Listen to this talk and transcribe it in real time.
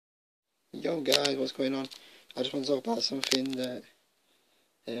Yo guys, what's going on? I just want to talk about something that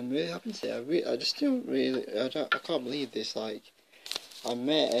really happened today. I just don't really, I can't believe this. Like, I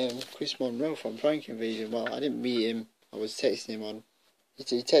met Chris Monroe from prankinvasion. Well, I didn't meet him. I was texting him on. I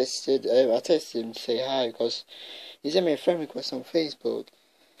texted him to say hi because he sent me a friend request on Facebook.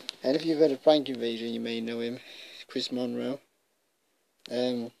 And if you've heard of prankinvasion, you may know him, Chris Monroe.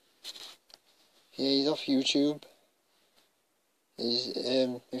 Yeah, he's off YouTube.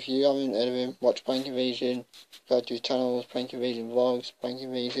 If you haven't heard of him, watch prankinvasion. Go to his channels, prankinvasion vlogs,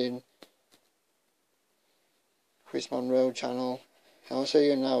 prankinvasion, Chris Monroe channel. I'll show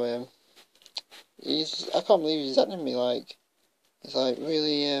you now. I can't believe he's adding me. Like, it's like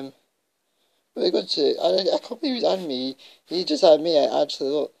really really good to. I can't believe he's adding me. He just added me.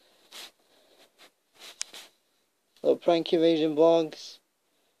 Actually, look, prankinvasion vlogs.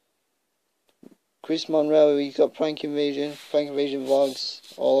 Chris Monroe, he's got prankinvasion vlogs,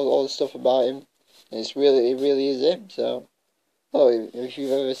 all the stuff about him. And it really is him. So, if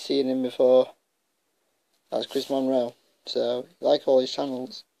you've ever seen him before, that's Chris Monroe. So, like all his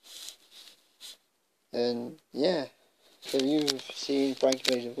channels. And yeah, so if you've seen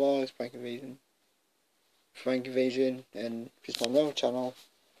prankinvasion vlogs, prankinvasion, and Chris Monroe channel,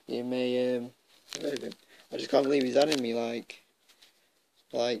 you may have heard of him. I just can't believe he's adding me. Like,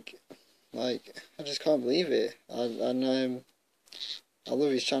 I just can't believe it. I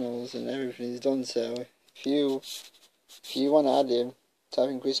love his channels and everything he's done. So if you want to add him, type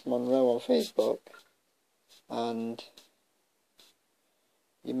in Chris Monroe on Facebook, and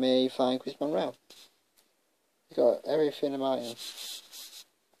you may find Chris Monroe. He's got everything about him.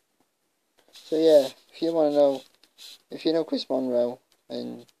 So yeah, if you want to know, if you know Chris Monroe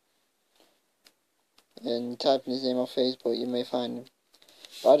and you type in his name on Facebook, you may find him.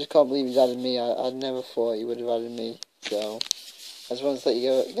 But I just can't believe he's added me. I never thought he would have added me. So I just want to let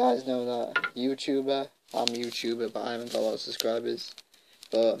you guys know that YouTuber, I'm a YouTuber, but I haven't got a lot of subscribers.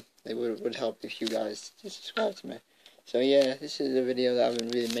 But it would help if you guys just subscribe to me. So yeah, this is a video that I haven't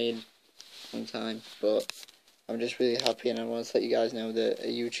really made in time, but I'm just really happy, and I want to let you guys know that a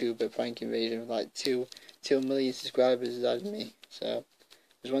YouTuber, prankinvasion, with like 2 million subscribers has added me. So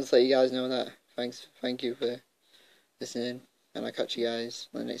just want to let you guys know that. Thank you for listening. And I'll catch you guys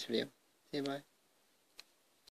on the next video. See you, bye.